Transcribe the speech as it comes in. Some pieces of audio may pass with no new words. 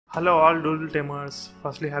Hello all Doodle Tamers,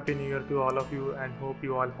 firstly happy new year to all of you and hope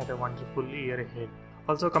you all had a wonderful year ahead.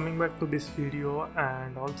 Also coming back to this video,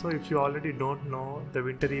 and also if you already don't know, the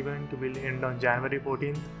winter event will end on January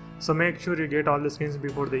 14th. So make sure you get all the skins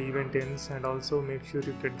before the event ends, and also make sure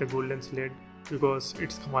you get the golden sled because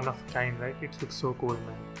it's one of a kind, right? It looks so cool,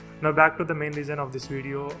 man. Now back to the main reason of this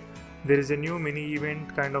video. There is a new mini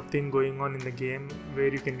event kind of thing going on in the game where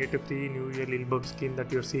you can get a free New Year Lilbulb skin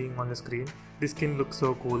that you're seeing on the screen. This skin looks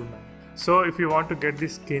so cool, man. So if you want to get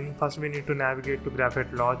this skin, first we need to navigate to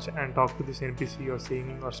Graphite Lodge and talk to this NPC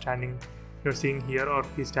you're seeing here, or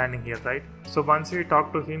he's standing here, right? So once we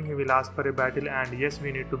talk to him, he will ask for a battle, and yes,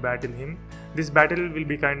 we need to battle him. This battle will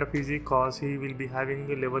be kind of easy cause he will be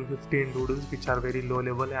having a level 15 doodles which are very low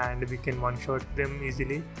level and we can one-shot them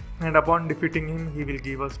easily. And upon defeating him, he will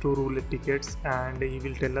give us 2 roulette tickets and he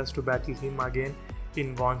will tell us to battle him again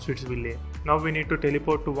in Sweet's Village. Now we need to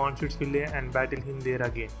teleport to Sweet's Village and battle him there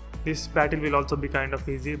again. This battle will also be kind of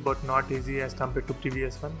easy, but not easy as compared to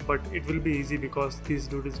previous one, but it will be easy because these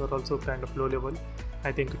doodles are also kind of low level.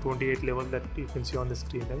 I think 28 level that you can see on the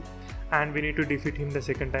screen, right? And we need to defeat him the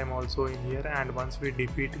second time also in here, and once we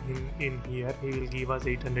defeat him in here, he will give us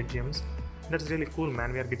 800 gems. That's really cool,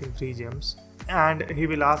 man. We are getting free gems, and he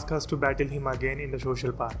will ask us to battle him again in the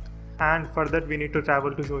social park. And for that we need to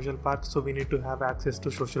travel to social park, so we need to have access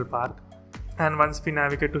to social park. And once we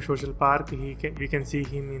navigate to social park, we can see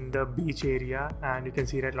him in the beach area, and you can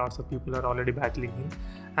see that lots of people are already battling him.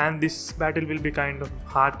 And this battle will be kind of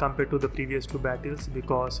hard compared to the previous 2 battles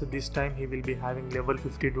because this time he will be having level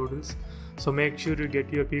 50 doodles. So make sure you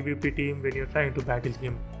get your PvP team when you're trying to battle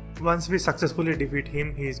him. Once we successfully defeat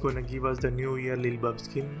him, he is gonna give us the New Year Lilbulb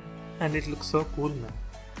skin, and it looks so cool, man.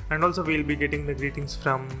 And also we'll be getting the greetings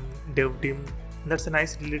from Dev Team. That's a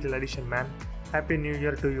nice little addition, man. Happy New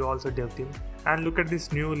Year to you also, Dev Team. And look at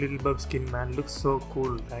this new Lilbulb skin, man. Looks so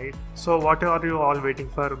cool, right? So what are you all waiting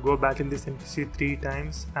for? Go battle this NPC 3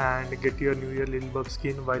 times and get your New Year Lilbulb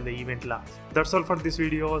skin while the event lasts. That's all for this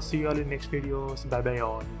video. See you all in next videos. Bye bye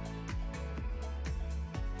all.